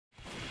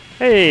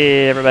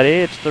Hey everybody,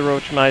 it's the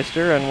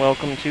Roachmeister, and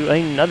welcome to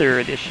another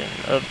edition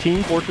of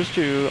Team Fortress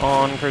 2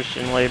 on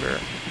Christian Labor.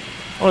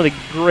 One of the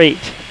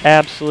great,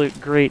 absolute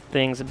great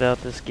things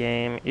about this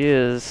game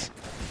is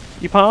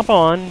you pop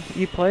on,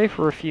 you play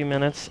for a few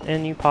minutes,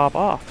 and you pop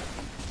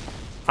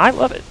off. I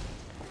love it.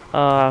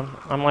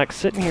 I'm like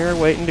sitting here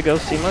waiting to go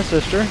see my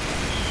sister,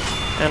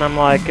 and I'm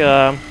like,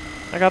 I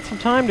got some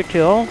time to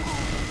kill.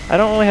 I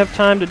don't really have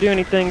time to do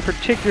anything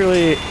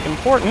particularly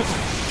important,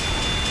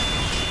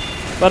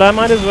 but I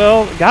might as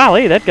well.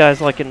 Golly, that guy's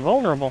like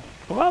invulnerable.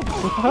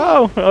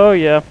 Whoa. Oh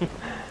yeah.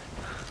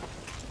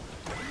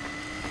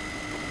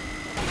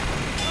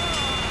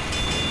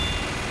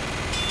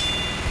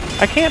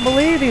 I can't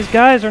believe these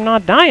guys are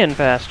not dying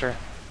faster.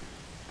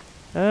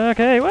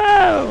 Okay,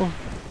 whoa!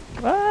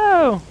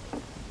 Whoa!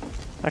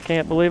 I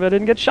can't believe I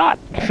didn't get shot.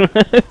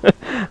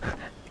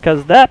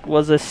 Because that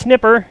was a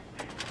snipper.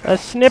 A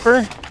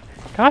snipper.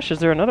 Gosh, is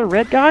there another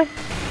red guy?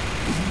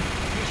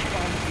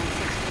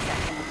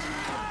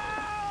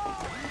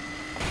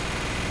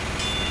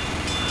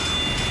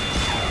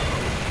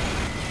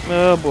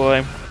 Oh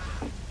boy.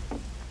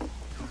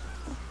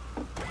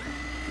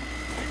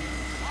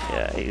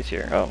 Yeah, he's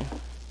here. Oh.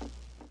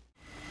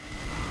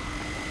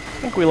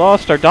 I think we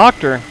lost our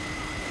doctor.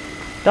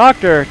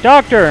 Doctor!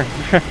 Doctor!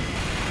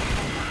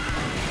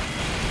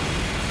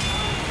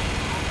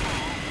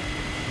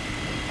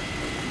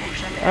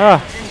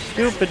 Ah,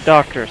 stupid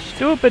doctor.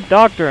 Stupid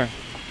doctor.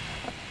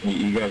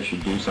 You guys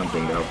should do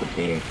something to help the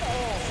team.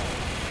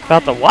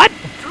 About the what?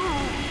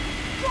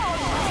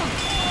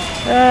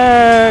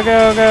 Go,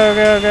 go, go,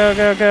 go, go,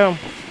 go, go.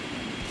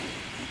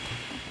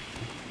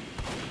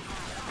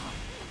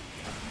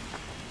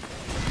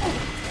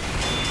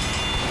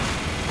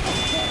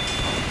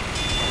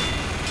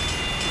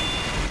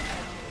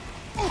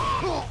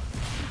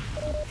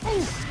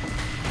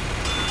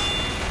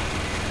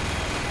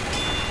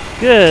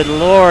 Good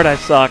lord, I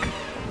suck.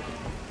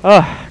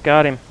 Oh,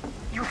 got him.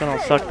 I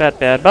don't suck that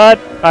bad, but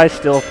I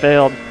still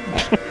failed.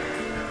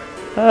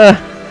 I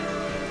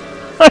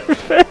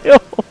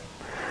failed.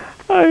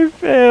 I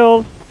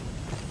failed.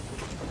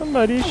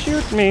 Somebody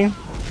shoot me.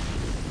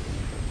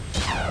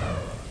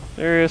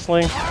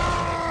 Seriously?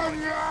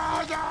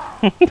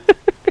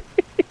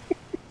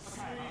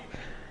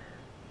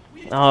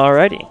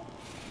 Alrighty.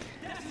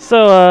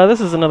 So,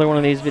 this is another one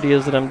of these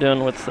videos that I'm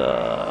doing with,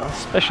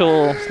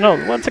 special... No,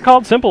 what's it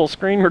called? Simple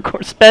Screen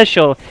Recorder.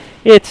 Special.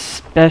 It's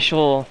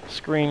Special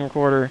Screen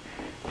Recorder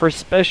for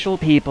special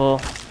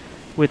people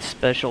with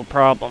special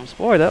problems.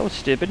 Boy, that was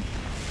stupid.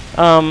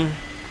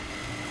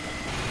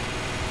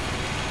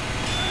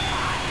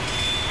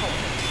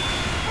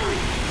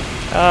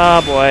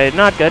 Oh boy,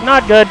 not good,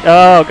 not good.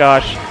 Oh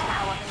gosh.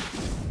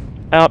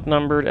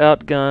 Outnumbered,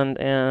 outgunned,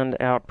 and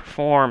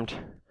outperformed.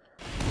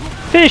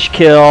 Fish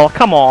kill,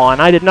 come on.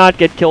 I did not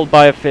get killed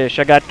by a fish.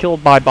 I got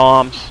killed by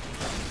bombs.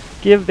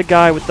 Give the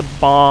guy with the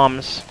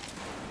bombs.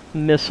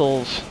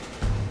 Missiles.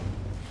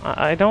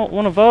 I don't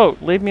want to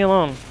vote. Leave me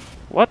alone.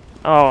 What?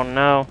 Oh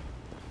no.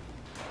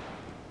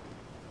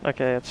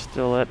 Okay, it's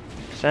still it.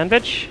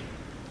 Sandwich?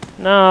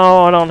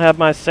 No, I don't have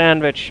my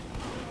sandwich.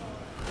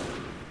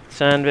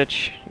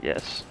 Sandwich.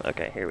 Yes.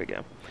 Okay, here we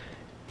go.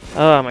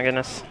 Oh my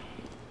goodness.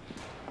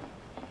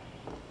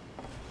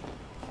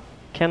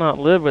 Cannot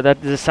live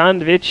without the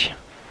sandwich.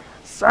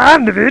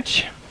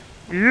 Sandwich?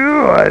 You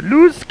are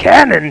loose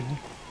cannon.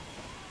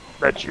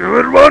 But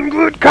you're one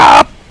good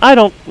cop. I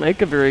don't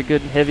make a very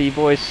good heavy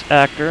voice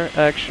actor,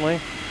 actually.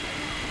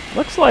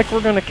 Looks like we're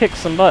gonna kick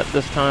some butt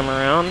this time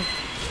around.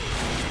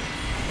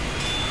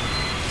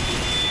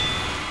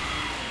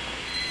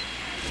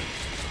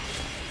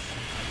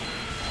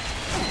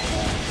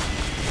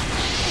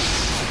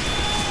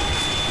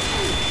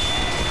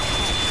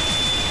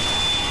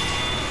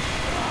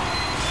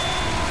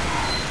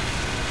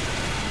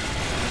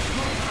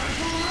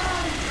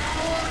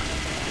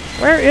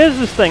 Where is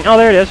this thing? Oh,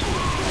 there it is.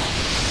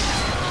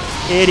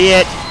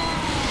 Idiot.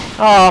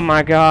 Oh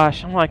my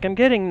gosh. I'm like, I'm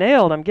getting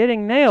nailed. I'm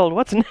getting nailed.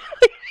 What's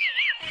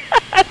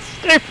that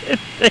stupid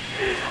thing?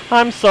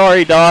 I'm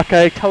sorry, Doc.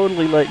 I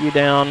totally let you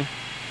down.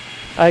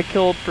 I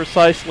killed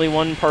precisely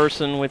one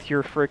person with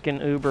your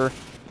frickin' Uber.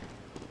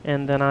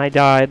 And then I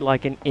died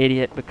like an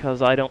idiot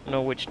because I don't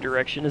know which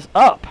direction is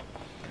up.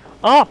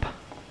 Up!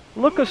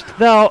 Lookest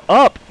thou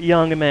up,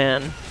 young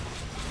man.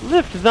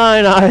 Lift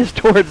thine eyes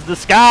towards the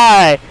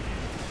sky.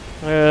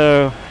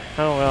 Oh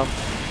well.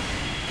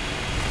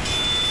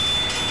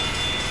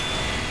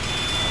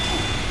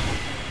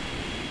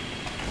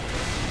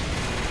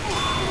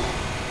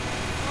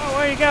 Oh,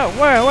 where you go?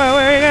 Where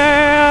you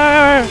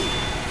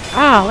go?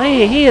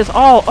 Golly, he is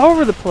all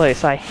over the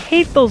place. I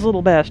hate those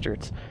little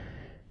bastards.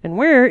 And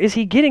where is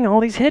he getting all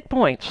these hit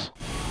points?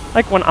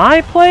 Like when I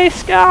play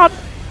Scout,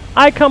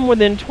 I come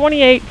within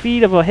 28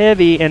 feet of a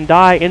heavy and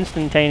die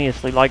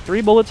instantaneously. Like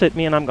 3 bullets hit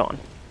me and I'm gone.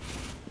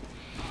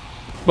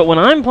 But when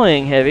I'm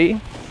playing heavy,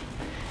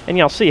 and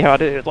y'all see how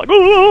it is, like,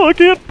 oh, I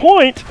can't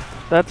point.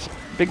 That's a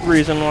big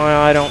reason why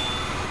I don't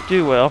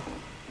do well.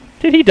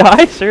 Did he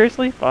die?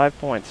 Seriously? 5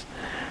 points.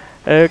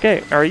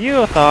 Okay, are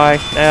you a thigh?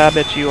 I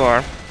bet you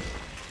are.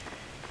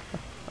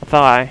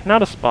 thigh.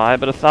 Not a spy,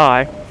 but a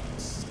thigh.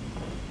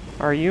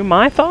 Are you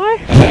my thigh?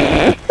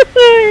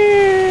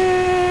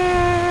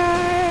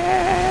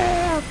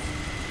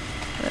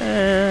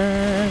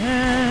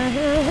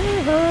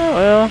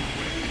 Well,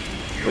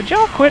 would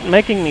y'all quit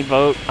making me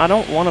vote? I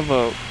don't want to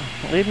vote.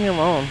 Leave me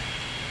alone.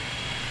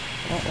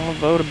 I don't want to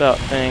vote about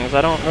things.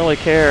 I don't really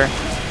care.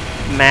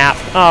 Map.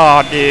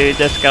 Oh, dude,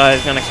 this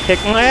guy's gonna kick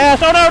my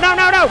ass. Oh, no, no,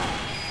 no, no!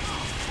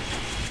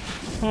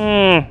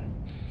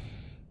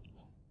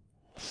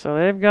 So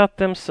they've got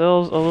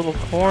themselves a little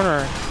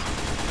corner.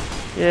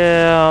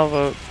 Yeah, I'll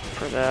vote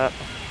for that.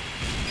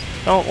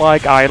 Don't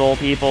like idle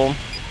people.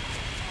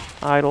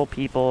 Idle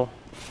people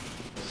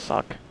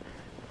suck.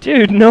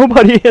 Dude,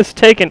 nobody has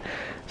taken...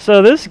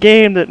 So this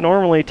game that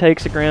normally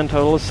takes a grand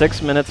total of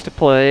 6 minutes to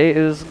play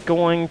is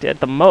going to,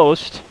 at the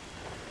most,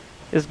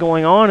 is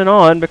going on and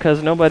on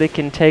because nobody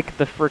can take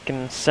the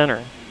frickin'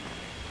 center.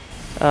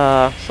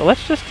 So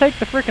let's just take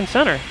the frickin'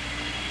 center.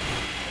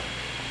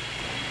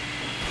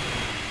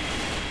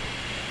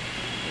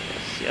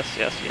 Yes, yes,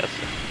 yes, yes.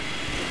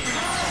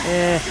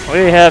 Yeah,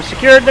 we have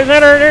secured the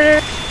center.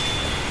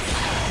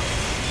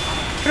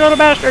 You little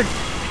bastard.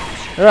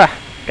 Ugh,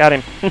 got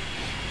him.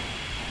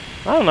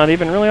 I'm not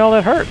even really all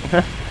that hurt.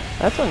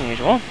 That's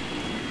unusual.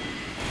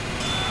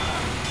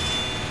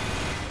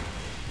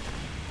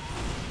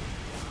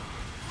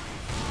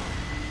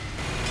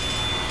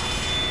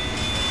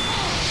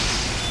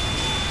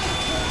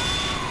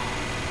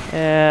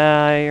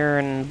 Yeah,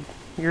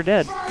 you're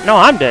dead. No,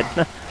 I'm dead.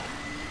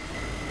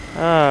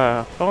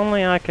 If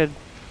only I could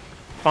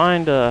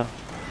find a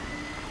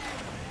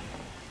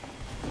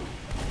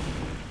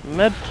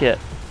med kit.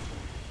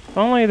 If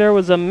only there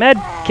was a med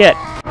kit.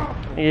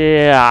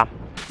 Yeah,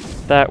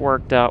 that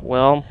worked out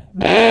well.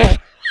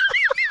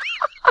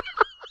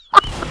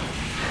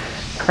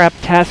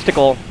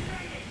 Craptastical.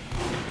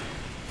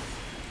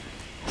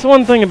 That's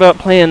one thing about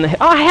playing the...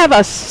 I have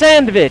a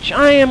sandwich!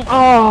 I am...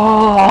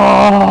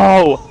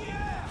 Oh!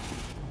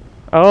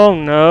 Oh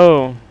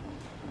no.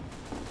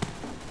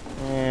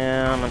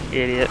 Yeah, I'm an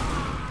idiot.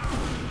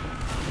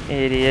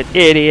 Idiot,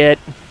 idiot.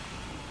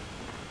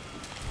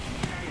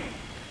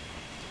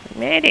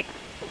 Medic!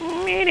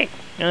 Medic!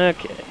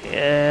 Okay.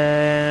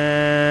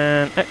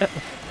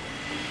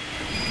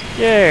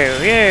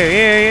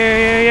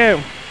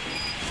 Yo.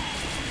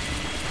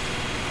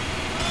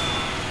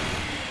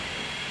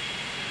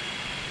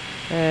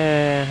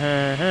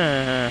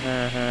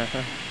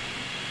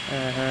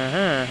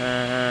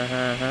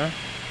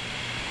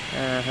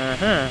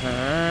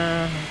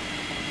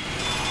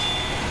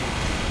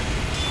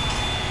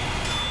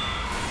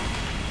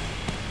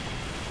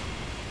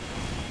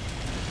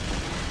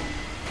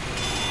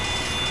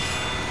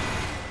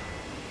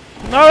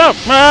 No,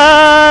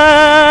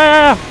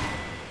 no!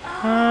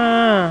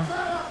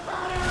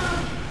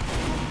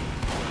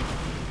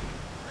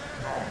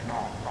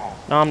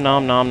 Nom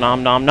nom nom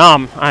nom nom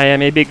nom. I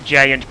am a big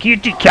giant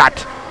kitty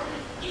cat.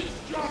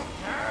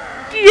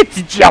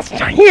 It's just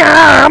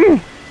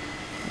yum.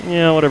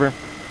 Yeah, whatever.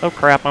 Oh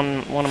crap! What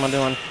am I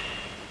doing?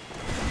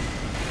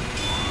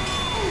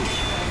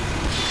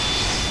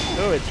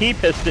 Oh, it's he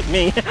pissed at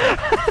me.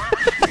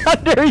 How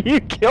dare you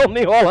kill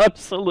me while I'm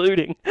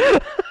saluting?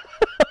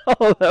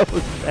 Oh, that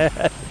was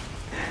bad.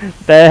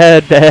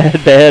 Bad,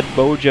 bad, bad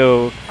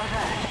Bojo.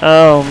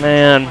 Oh,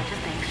 man.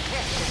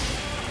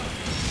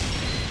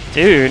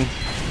 Dude.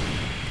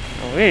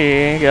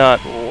 We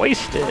got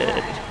wasted.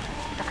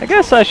 I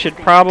guess I should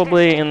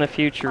probably, in the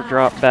future,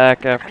 drop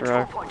back after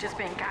I...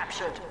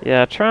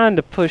 Yeah, trying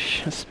to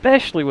push,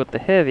 especially with the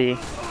heavy.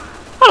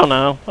 I don't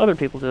know. Other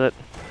people do it.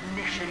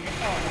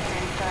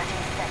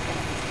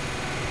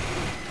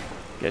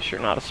 Guess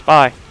you're not a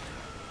spy.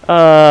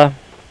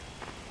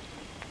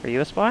 Are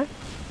you a spy?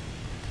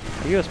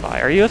 Are you a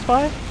spy? Are you a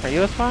spy? Are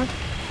you a spy?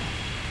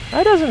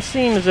 That doesn't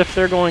seem as if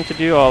they're going to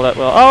do all that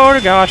well.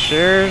 Oh gosh,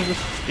 there's this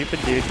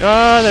stupid dude.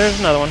 Oh, there's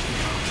another one.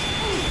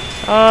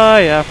 Oh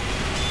yeah.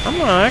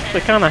 I'm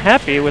actually kind of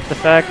happy with the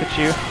fact that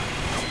you...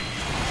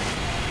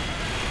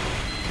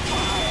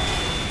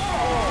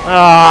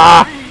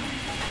 Ah!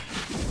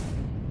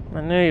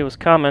 I knew he was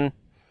coming,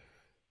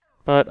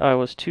 but I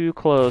was too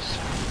close.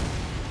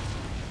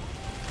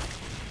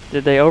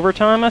 Did they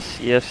overtime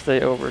us? Yes, they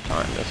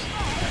overtimed us.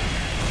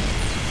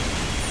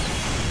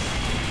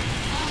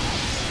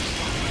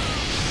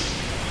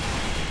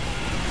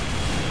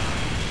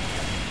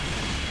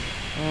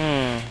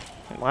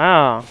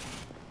 Wow.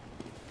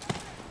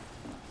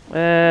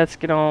 Let's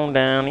get on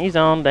down. Ease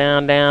on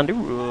down the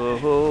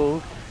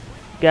road.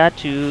 Got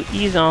to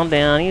ease on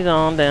down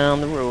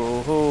the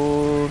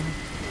road.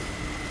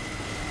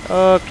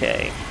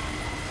 Okay.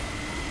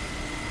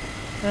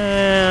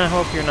 I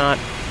hope you're not...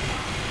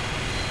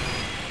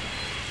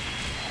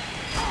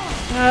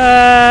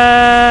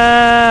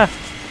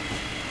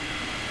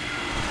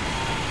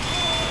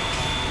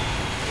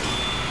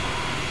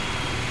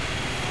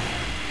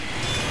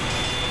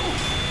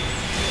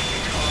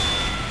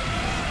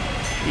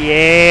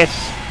 Yes!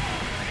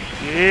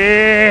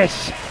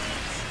 Yes!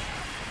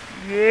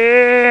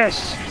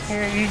 Yes!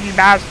 You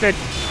bastard!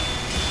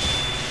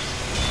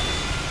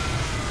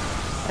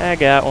 I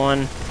got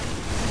one.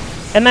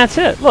 And that's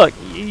it. Look,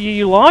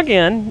 you log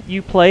in,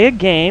 you play a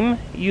game,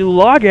 you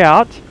log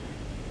out,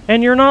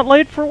 and you're not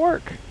late for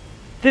work.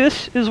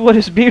 This is what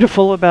is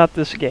beautiful about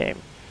this game.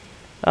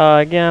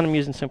 Again, I'm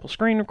using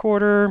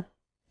SimpleScreenRecorder,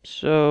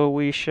 so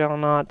we shall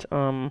not,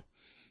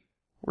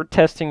 we're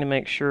testing to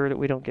make sure that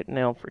we don't get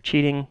nailed for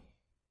cheating.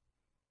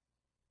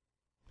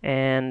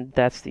 And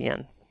that's the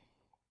end.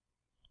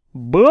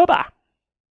 Bye-bye.